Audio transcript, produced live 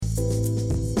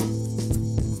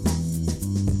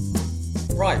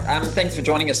Right. Thanks for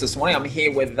joining us this morning. I'm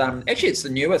here with, actually, it's the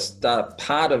newest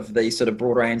part of the sort of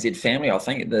broader ANZ family, I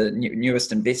think, the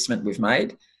newest investment we've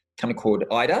made, a company called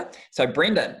IDA. So,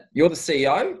 Brendan, you're the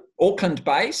CEO,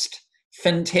 Auckland-based,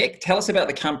 fintech. Tell us about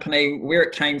the company, where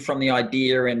it came from, the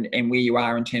idea, and where you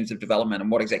are in terms of development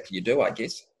and what exactly you do, I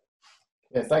guess.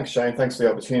 Yeah, thanks, Shane. Thanks for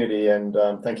the opportunity, and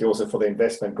thank you also for the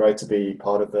investment. Great to be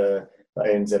part of the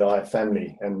ANZI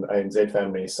family and ANZ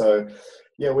family. So,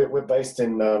 yeah, we're based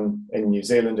in New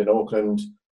Zealand, in Auckland,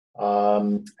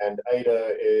 and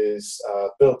ADA is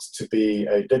built to be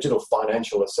a digital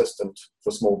financial assistant for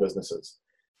small businesses.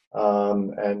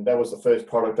 And that was the first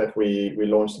product that we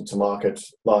launched into market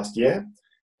last year.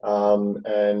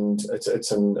 And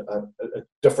it's a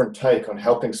different take on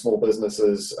helping small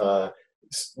businesses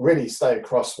really stay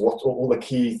across all the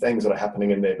key things that are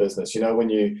happening in their business. You know, when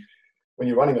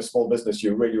you're running a small business,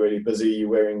 you're really, really busy, you're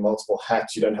wearing multiple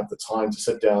hats, you don't have the time to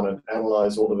sit down and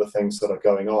analyze all of the things that are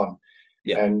going on.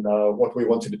 Yeah. And what we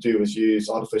wanted to do was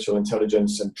use artificial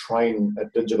intelligence and train a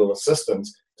digital assistant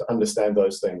to understand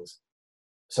those things.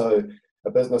 So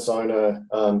a business owner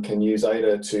can use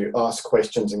ADA to ask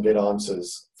questions and get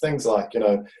answers. Things like, you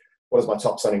know, what is my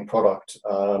top selling product?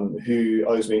 Who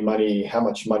owes me money? How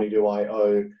much money do I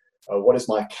owe? What is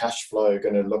my cash flow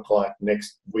going to look like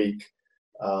next week?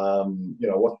 You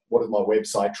know, what is my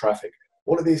website traffic?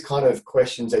 All of these kind of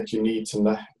questions that you need to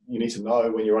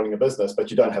know when you're running a business, but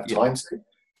you don't have time to.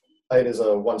 ADA is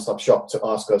a one-stop shop to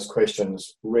ask those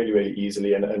questions really, really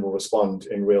easily and will respond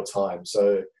in real time.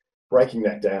 So breaking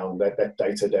that down, that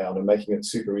data down, and making it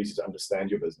super easy to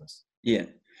understand your business. Yeah.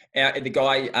 The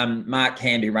guy, Mark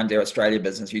Hand, who runs our Australia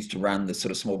business, used to run the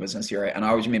sort of small business area. And I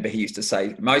always remember he used to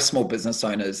say, most small business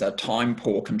owners are time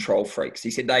poor control freaks.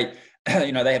 He said they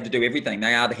have to do everything.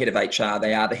 They are the head of HR.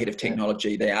 They are the head of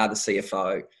technology. They are the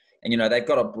CFO. And, they've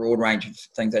got a broad range of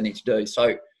things they need to do.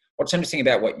 So what's interesting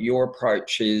about what your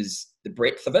approach is the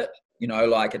breadth of it.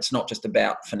 Like it's not just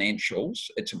about financials.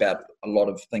 It's about a lot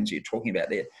of things you're talking about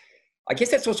there. I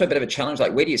guess that's also a bit of a challenge.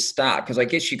 Like, where do you start? Because I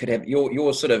guess you could have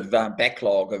your sort of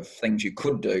backlog of things you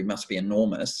could do must be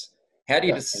enormous. How do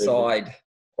you decide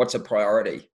what's a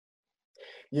priority?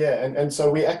 Yeah, and so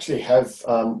we actually have,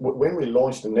 when we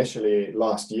launched initially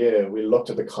last year, we looked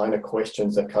at the kind of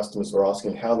questions that customers were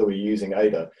asking, how they were using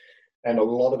ADA. And a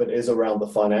lot of it is around the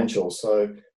financials.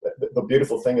 So the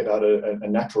beautiful thing about a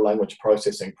natural language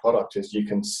processing product is you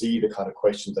can see the kind of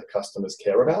questions that customers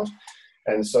care about.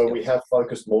 And so we have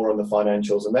focused more on the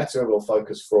financials, and that's where we'll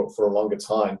focus for a longer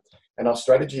time. And our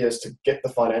strategy is to get the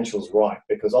financials right,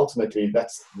 because ultimately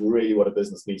that's really what a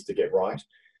business needs to get right.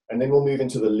 And then we'll move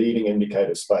into the leading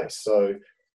indicator space. So,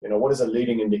 what is a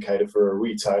leading indicator for a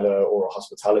retailer or a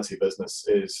hospitality business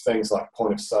is things like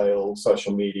point of sale,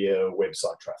 social media,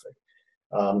 website traffic.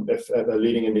 If a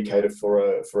leading indicator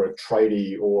for a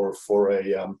tradie or for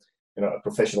a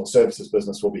professional services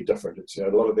business will be different. It's a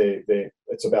lot of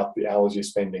it's about the hours you're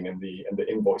spending and the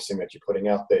invoicing that you're putting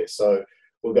out there. So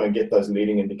we'll go and get those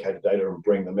leading indicator data and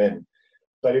bring them in.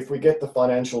 But if we get the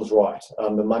financials right,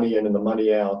 the money in and the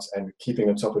money out, and keeping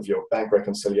on top of your bank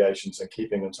reconciliations and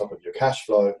keeping on top of your cash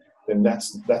flow, then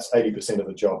that's 80% of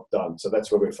the job done. So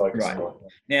that's where we're focusing on.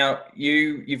 Now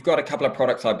you've got a couple of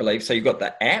products, I believe. So you've got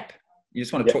the app. You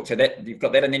just want to talk to that. You've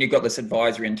got that, and then you've got this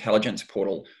advisory intelligence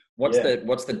portal. What's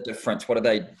the difference? What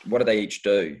do they each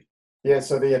do? Yeah,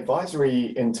 so the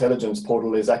advisory intelligence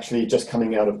portal is actually just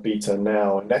coming out of beta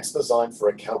now, and that's designed for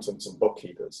accountants and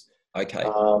bookkeepers. Okay.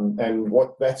 And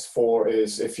what that's for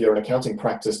is if you're an accounting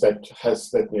practice that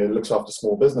looks after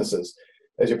small businesses,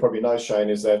 as you probably know, Shane,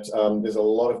 is that there's a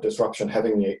lot of disruption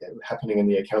happening in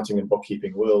the accounting and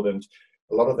bookkeeping world, and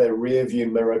a lot of their rear view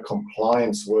mirror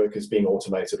compliance work is being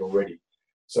automated already.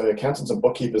 So accountants and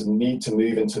bookkeepers need to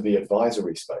move into the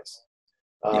advisory space.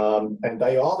 And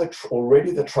they are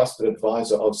already the trusted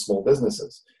advisor of small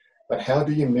businesses. But how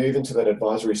do you move into that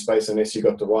advisory space unless you've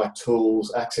got the right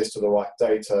tools, access to the right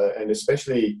data, and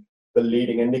especially the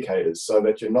leading indicators, so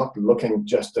that you're not looking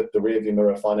just at the rearview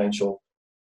mirror financial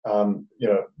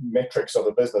metrics of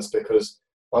a business, because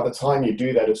by the time you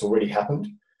do that, it's already happened.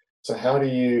 So how do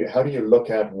you look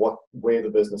at where the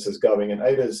business is going? And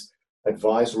ADA's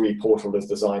advisory portal is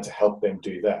designed to help them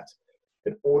do that.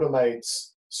 It automates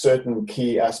certain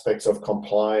key aspects of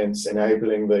compliance,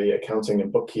 enabling the accounting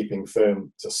and bookkeeping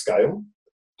firm to scale,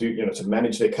 to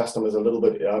manage their customers a little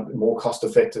bit more cost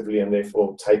effectively, and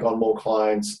therefore take on more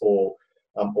clients or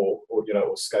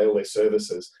scale their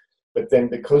services. But then,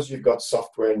 because you've got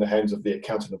software in the hands of the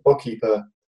accountant and bookkeeper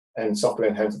and software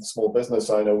in the hands of the small business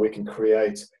owner, we can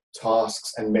create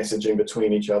tasks and messaging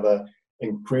between each other,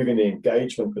 improving the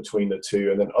engagement between the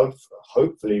two. And then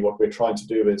hopefully what we're trying to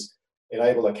do is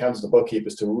enable accountants and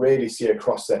bookkeepers to really see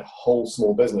across that whole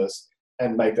small business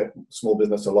and make that small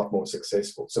business a lot more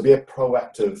successful. So be a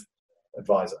proactive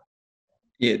advisor.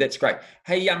 Yeah, that's great.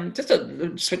 Hey, just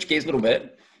to switch gears a little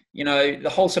bit,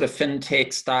 the whole sort of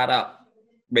fintech startup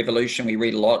revolution, we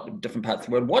read a lot of different parts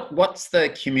of the world. What's the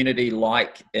community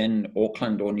like in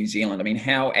Auckland or New Zealand? I mean,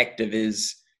 how active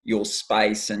is your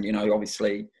space and,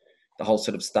 obviously the whole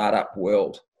sort of startup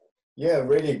world? Yeah,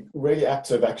 really, really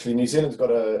active. Actually, New Zealand's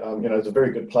got it's a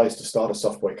very good place to start a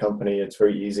software company. It's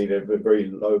very easy. There are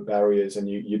very low barriers, and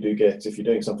you do get, if you're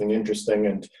doing something interesting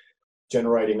and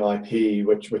generating IP,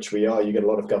 which we are, you get a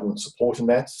lot of government support in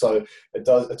that. So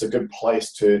it's a good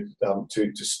place to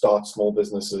start small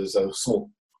businesses,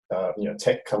 small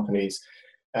tech companies,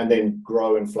 and then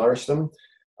grow and flourish them.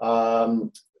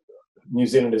 New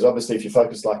Zealand is obviously, if you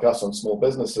focus like us on small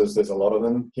businesses, there's a lot of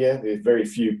them here. There's very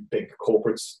few big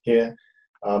corporates here.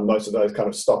 Most of those kind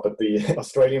of stop at the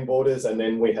Australian borders, and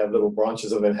then we have little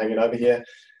branches of them hanging over here.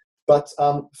 But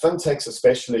fintechs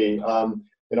especially,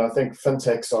 I think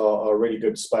fintechs are a really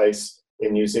good space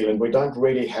in New Zealand. We don't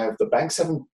really have, the banks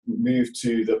haven't moved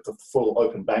to the full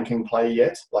open banking play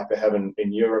yet, like they have in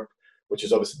Europe, which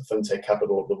is obviously the fintech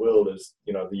capital of the world, is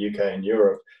the UK and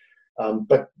Europe.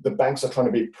 But the banks are trying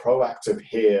to be proactive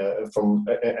here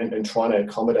and trying to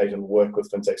accommodate and work with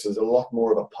fintechs. So there's a lot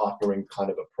more of a partnering kind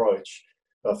of approach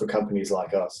for companies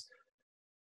like us.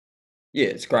 Yeah,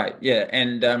 it's great. Yeah,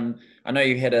 and I know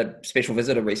you had a special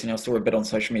visitor recently. I saw a bit on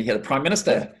social media. The Prime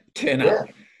Minister turn up. Yeah.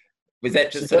 Was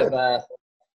that just sort of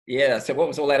yeah? So what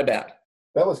was all that about?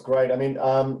 That was great. I mean,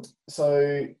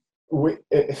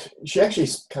 she actually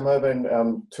came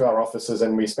over to our offices,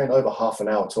 and we spent over half an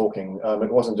hour talking.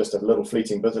 It wasn't just a little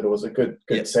fleeting visit; it was a good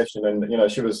session.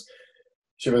 And she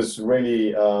was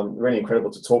really really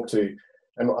incredible to talk to.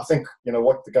 And I think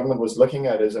what the government was looking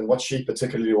at is, and what she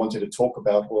particularly wanted to talk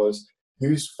about was,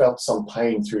 who's felt some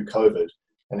pain through COVID,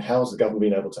 and how has the government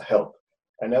been able to help?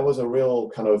 And that was a real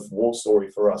kind of war story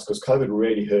for us, because COVID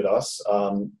really hurt us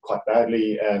quite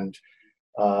badly. And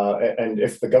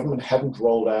if the government hadn't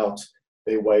rolled out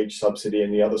their wage subsidy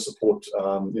and the other support,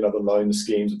 the loan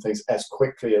schemes and things as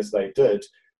quickly as they did,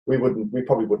 we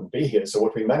probably wouldn't be here. So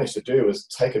what we managed to do is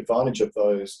take advantage of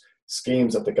those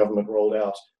schemes that the government rolled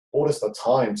out, bought us the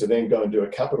time to then go and do a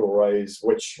capital raise,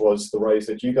 which was the raise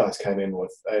that you guys came in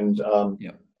with. And,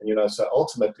 so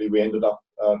ultimately we ended up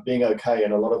being okay.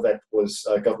 And a lot of that was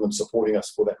government supporting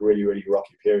us for that really, really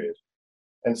rocky period.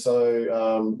 And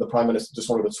so the Prime Minister just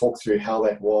wanted to talk through how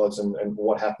that was and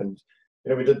what happened.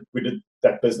 We did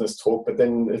that business talk, but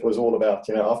then it was all about,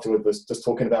 afterward was just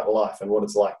talking about life and what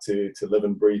it's like to live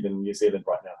and breathe in New Zealand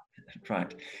right now.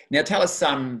 Right. Now tell us,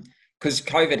 because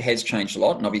COVID has changed a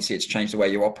lot, and obviously it's changed the way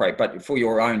you operate, but for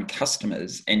your own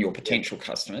customers and your potential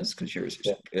customers, because you're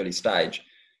early stage,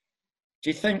 do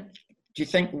you think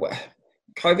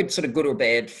COVID sort of good or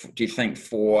bad, do you think,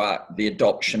 for the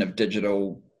adoption of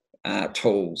digital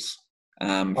tools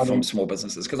from small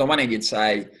businesses? Because on one hand you'd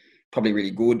say probably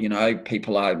really good,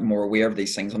 people are more aware of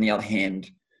these things. On the other hand,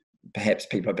 perhaps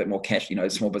people are a bit more cash,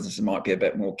 small businesses might be a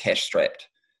bit more cash strapped.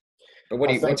 But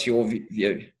what's your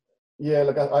view? Yeah,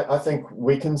 look, I think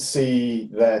we can see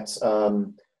that,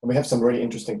 and we have some really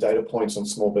interesting data points on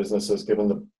small businesses, given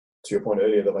to your point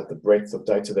earlier, about the breadth of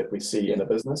data that we see in a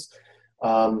business.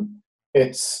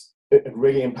 It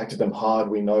really impacted them hard.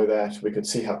 We know that. We could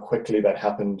see how quickly that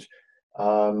happened.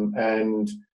 And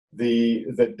the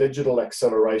digital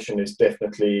acceleration is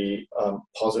definitely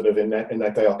positive in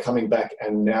that they are coming back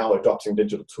and now adopting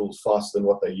digital tools faster than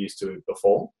what they used to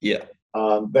before. Yeah.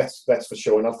 That's for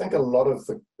sure. And I think a lot of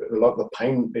the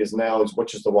pain is now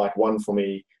which is the right one for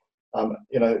me.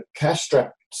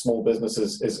 Cash-strapped small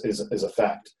businesses is a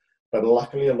fact, but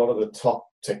luckily a lot of the top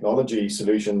technology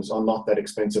solutions are not that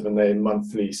expensive, and they're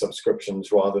monthly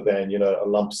subscriptions rather than a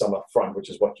lump sum up front,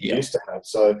 which is what you used to have.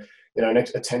 So an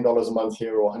extra $10 a month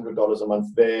here or $100 a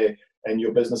month there, and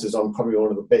your business is on probably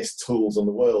one of the best tools in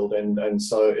the world. And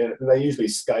so they usually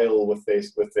scale with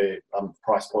their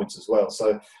price points as well.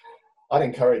 So I'd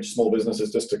encourage small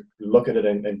businesses just to look at it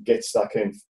and get stuck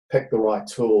in, pick the right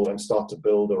tool and start to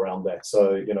build around that.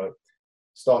 So,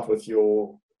 start with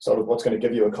your sort of what's going to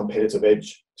give you a competitive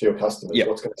edge to your customers,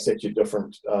 what's going to set you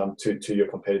different to your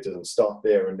competitors, and start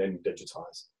there and then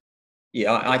digitize.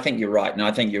 Yeah, I think you're right. And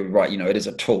I think you're right. It is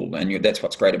a tool, and that's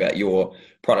what's great about your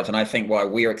product. And I think why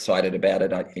we're excited about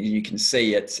it, you can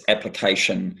see its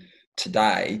application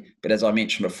today, but as I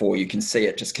mentioned before, you can see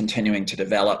it just continuing to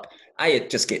develop.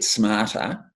 It just gets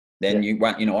smarter. Then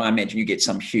I imagine you get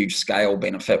some huge scale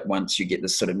benefit once you get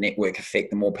this sort of network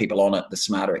effect. The more people on it, the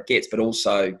smarter it gets. But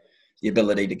also, the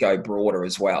ability to go broader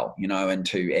as well, and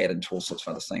to add into all sorts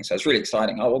of other things. So it's really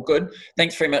exciting. Oh, well, good.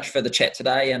 Thanks very much for the chat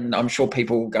today. And I'm sure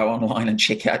people will go online and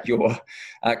check out your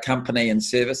company and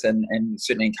service, and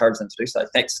certainly encourage them to do so.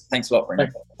 Thanks a lot,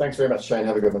 Brendan. Thanks very much, Shane.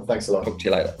 Have a good one. Thanks a lot. Talk to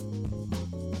you later.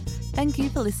 Thank you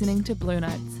for listening to Blue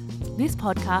Notes. This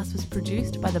podcast was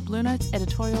produced by the Blue Notes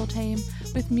editorial team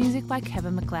with music by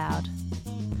Kevin McLeod.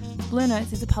 Blue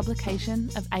Notes is a publication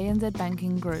of ANZ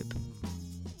Banking Group.